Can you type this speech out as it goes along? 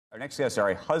Our next guests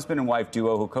are a husband and wife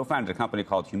duo who co-founded a company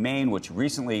called Humane, which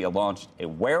recently launched a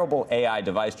wearable AI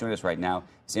device. Joining us right now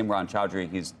is Imran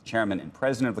Chaudhri. He's chairman and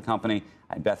president of the company.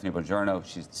 And Bethany Bongiorno,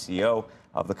 she's the CEO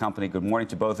of the company. Good morning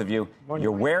to both of you. Morning.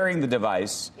 You're wearing the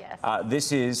device. Yes.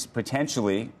 This is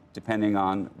potentially, depending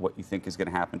on what you think is going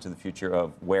to happen to the future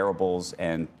of wearables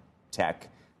and tech,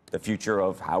 the future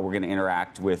of how we're going to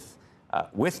interact with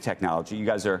technology. You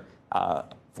guys are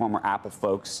former Apple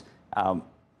folks.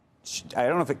 I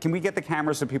don't know if can we get the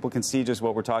camera so people can see just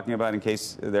what we're talking about in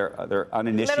case they're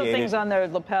uninitiated. Little things on their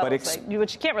lapels, which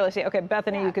you can't really see. Okay,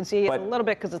 Bethany, you can see a little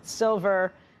bit because it's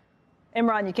silver.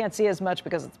 Imran, you can't see as much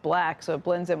because it's black, so it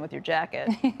blends in with your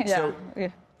jacket. So,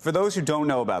 for those who don't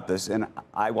know about this, and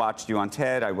I watched you on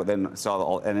TED, I then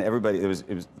saw and everybody, it was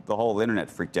the whole internet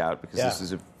freaked out because this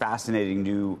is a fascinating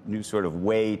new sort of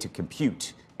way to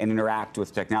compute and interact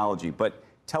with technology. But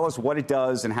tell us what it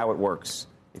does and how it works,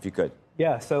 if you could.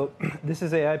 Yeah, so this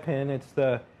is AI Pin. It's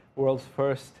the world's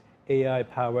first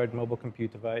AI-powered mobile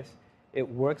compute device. It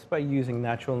works by using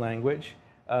natural language,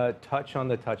 touch on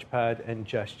the touchpad, and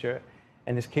gesture,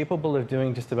 and is capable of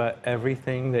doing just about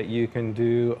everything that you can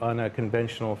do on a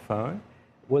conventional phone,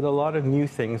 with a lot of new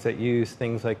things that use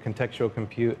things like contextual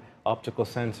compute, optical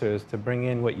sensors to bring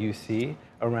in what you see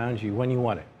around you when you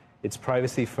want it. It's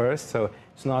privacy first, so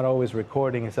it's not always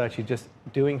recording. It's actually just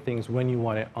doing things when you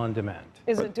want it on demand.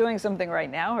 Is it doing something right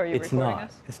now, or are you recording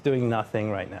us? It's doing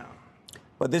nothing right now.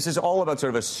 But this is all about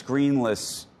sort of a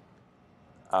screenless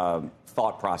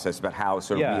thought process about how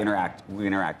sort of we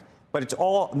interact. But it's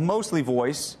all mostly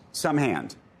voice, some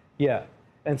hand. Yeah,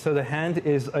 and so the hand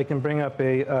is, I can bring up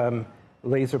a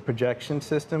laser projection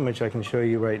system, which I can show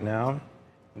you right now.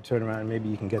 And turn around, maybe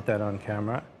you can get that on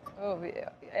camera. Oh, yeah.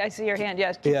 I see your hand.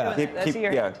 Yes, keep doing it. I see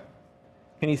your hand.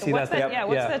 Can you see that?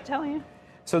 What's that telling you?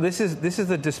 So this is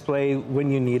the display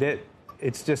when you need it.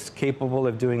 It's just capable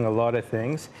of doing a lot of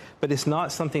things, but it's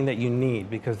not something that you need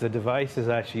because the device is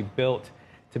actually built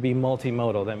to be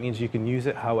multimodal. That means you can use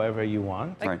it however you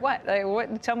want. Like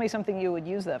what? Tell me something you would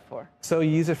use that for. So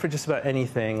you use it for just about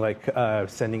anything, like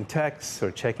sending texts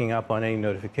or checking up on any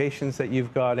notifications that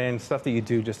you've got in, stuff that you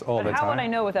do just all the time. How would I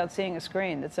know without seeing a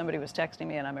screen that somebody was texting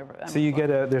me and I'm so you get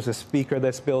there's a speaker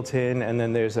that's built in, and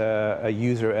then there's a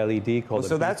user LED called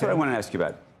So that's what I want to ask you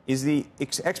about. Is the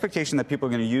expectation that people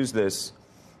are going to use this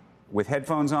with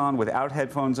headphones on, without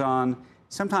headphones on?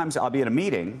 Sometimes I'll be at a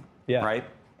meeting, right?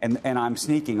 And I'm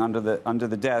sneaking under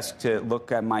the desk to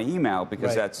look at my email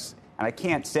because and I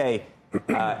can't say,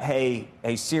 hey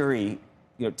Siri,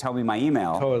 tell me my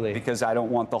email, because I don't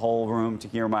want the whole room to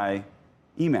hear my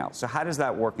email. So how does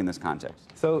that work in this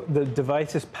context? So the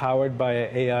device is powered by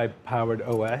an AI-powered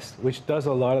OS, which does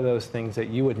a lot of those things that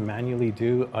you would manually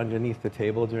do underneath the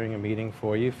table during a meeting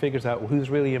for you, figures out who's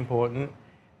really important,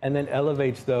 and then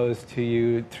elevates those to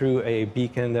you through a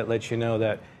beacon that lets you know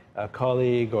that a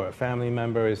colleague or a family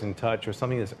member is in touch or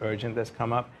something that's urgent that's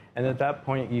come up. And at that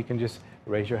point, you can just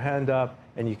raise your hand up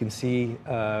and you can see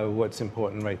what's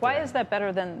important right there. Why is that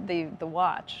better than the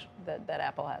watch that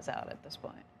Apple has out at this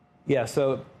point? Yeah,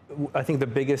 so I think the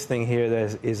biggest thing here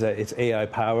is that it's AI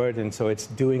powered, and so it's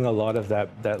doing a lot of that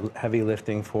heavy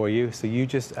lifting for you. So you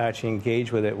just actually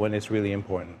engage with it when it's really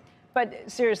important.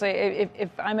 But seriously, if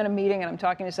I'm in a meeting and I'm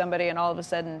talking to somebody and all of a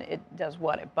sudden it does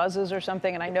what? It buzzes or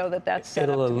something, and I know that that's set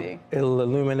up to be. It'll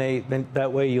illuminate. Then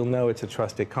that way you'll know it's a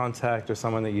trusted contact or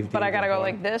someone that you've. But I got to go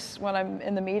like this when I'm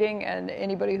in the meeting, and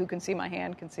anybody who can see my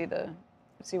hand can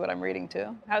see what I'm reading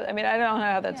too. I don't know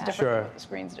how that's different from what the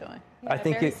screen's doing. Yeah, I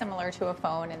think very similar to a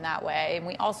phone in that way. And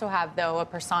we also have, though,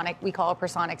 we call a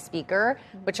personic speaker,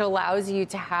 which allows you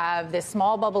to have this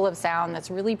small bubble of sound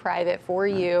that's really private for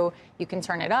you. You can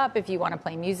turn it up if you want to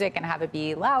play music and have it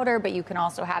be louder, but you can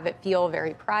also have it feel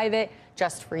very private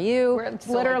just for you. Where it's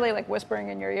literally like whispering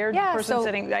in your ear. Yeah, person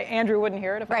sitting, Andrew wouldn't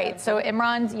hear it. If So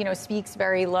Imran, speaks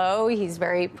very low. He's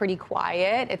pretty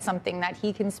quiet. It's something that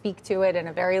he can speak to it in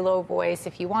a very low voice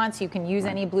if he wants. You can use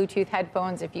any Bluetooth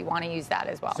headphones if you want to use that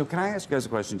as well. So can I ask you guys a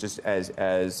question, just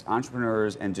as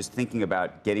entrepreneurs and just thinking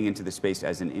about getting into the space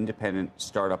as an independent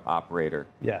startup operator?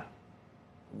 Yeah.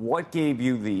 What gave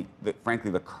you frankly,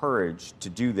 the courage to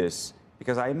do this?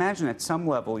 Because I imagine at some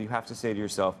level you have to say to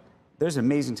yourself, there's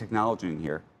amazing technology in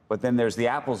here, but then there's the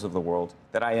Apples of the world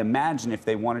that I imagine if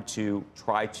they wanted to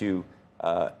try to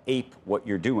ape what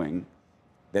you're doing,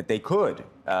 that they could.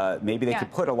 Maybe they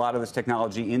could put a lot of this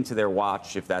technology into their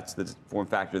watch if that's the form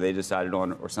factor they decided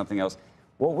on or something else.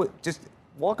 Just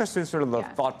walk us through sort of the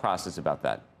thought process about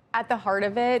that. At the heart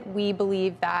of it, we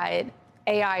believe that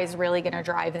AI is really going to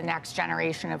drive the next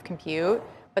generation of compute.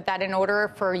 but that in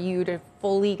order for you to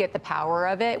fully get the power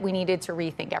of it, we needed to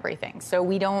rethink everything. So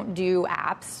we don't do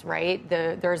apps, right?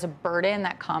 There's a burden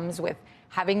that comes with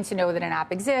having to know that an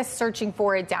app exists, searching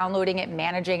for it, downloading it,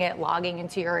 managing it, logging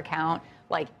into your account.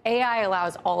 Like, AI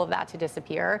allows all of that to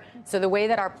disappear. So the way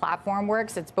that our platform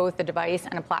works, it's both a device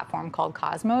and a platform called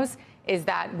Cosmos, is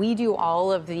that we do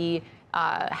all of the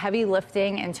heavy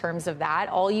lifting in terms of that.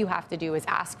 All you have to do is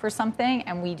ask for something,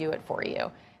 and we do it for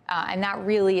you. And that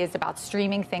really is about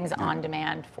streaming things on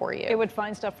demand for you. It would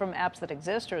find stuff from apps that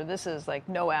exist, or this is like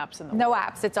no apps in the world? No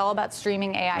apps. It's all about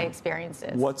streaming AI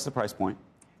experiences. What's the price point?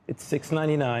 It's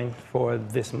 $699 for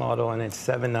this model, and it's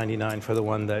 $799 for the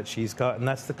one that she's got. And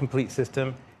that's the complete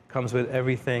system. Comes with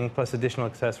everything, plus additional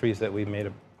accessories that we've made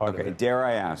a part of it. Dare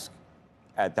I ask,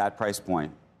 at that price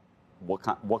point,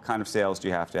 what kind of sales do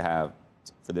you have to have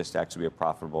for this to actually be a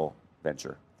profitable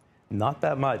venture? Not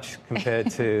that much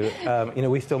compared to,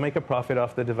 we still make a profit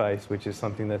off the device, which is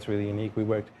something that's really unique. We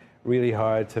worked really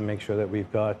hard to make sure that we've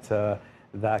got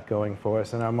that going for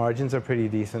us. And our margins are pretty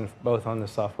decent, both on the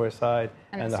software side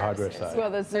and the hardware side. Well,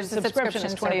 the subscription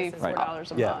is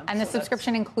 $24 a month. And the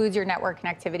subscription includes your network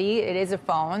connectivity. It is a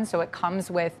phone, so it comes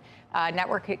with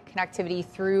network connectivity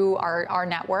through our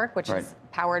network, which is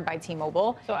powered by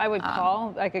T-Mobile. So I would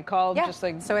call, I could call just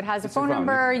like... So it has a phone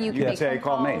number, you can make phone calls.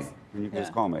 Call me. And you can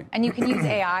just call me. And you can use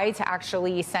AI to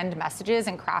actually send messages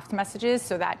and craft messages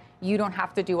so that you don't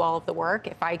have to do all of the work.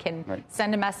 If I can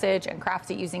send a message and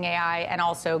craft it using AI and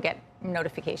also get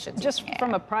notifications. Just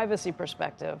from a privacy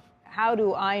perspective, how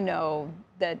do I know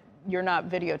that you're not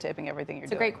videotaping everything you're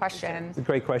doing? It's a great question. It's a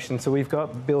great question. So we've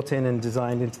got built in and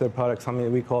designed into the product something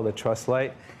that we call the Trust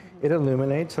Light. It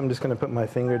illuminates. I'm just going to put my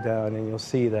finger down, and you'll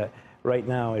see that right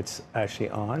now it's actually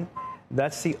on.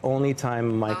 That's the only time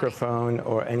a microphone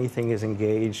or anything is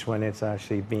engaged when it's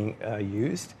actually being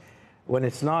used. When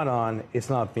it's not on, it's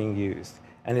not being used.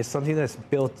 And it's something that's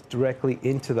built directly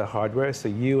into the hardware, so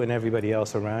you and everybody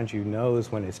else around you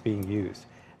knows when it's being used.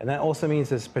 And that also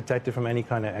means it's protected from any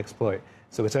kind of exploit.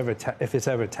 So if it's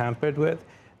ever tampered with,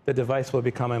 the device will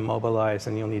become immobilized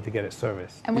and you'll need to get it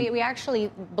serviced. And we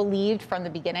actually believed from the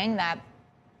beginning that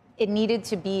it needed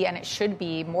to be, and it should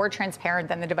be, more transparent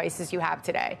than the devices you have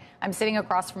today. I'm sitting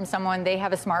across from someone, they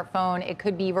have a smartphone, it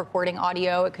could be recording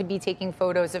audio, it could be taking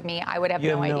photos of me, I would have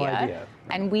no idea.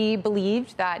 And we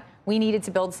believed that we needed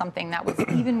to build something that was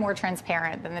even more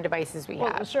transparent than the devices we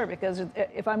have. Well, sure, because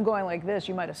if I'm going like this,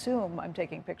 you might assume I'm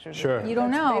taking pictures. Sure. You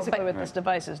don't know. Basically, what this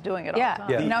device is doing it all the time.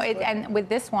 Yeah. No, and with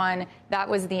this one, that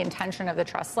was the intention of the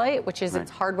Trust Light, which is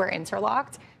it's hardware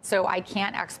interlocked. So I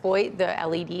can't exploit the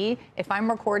LED. If I'm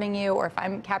recording you or if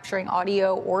I'm capturing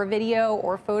audio or video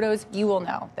or photos, you will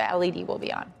know the LED will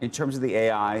be on. In terms of the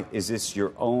AI, is this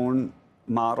your own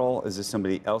model? Is this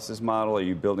somebody else's model? Are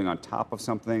you building on top of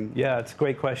something? Yeah, it's a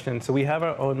great question. So we have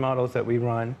our own models that we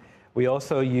run. We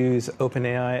also use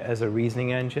OpenAI as a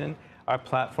reasoning engine. Our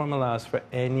platform allows for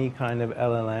any kind of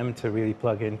LLM to really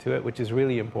plug into it, which is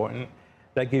really important.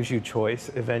 That gives you choice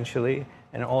eventually,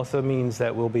 and it also means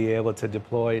that we'll be able to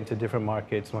deploy into different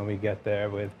markets when we get there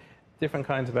with different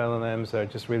kinds of LLMs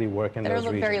that just really work in those regions.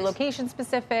 That are very location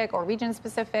specific or region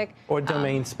specific. Or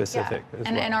domain specific as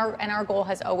well. And our goal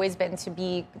has always been to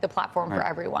be the platform for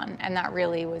everyone, and that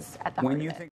really was at the heart of it.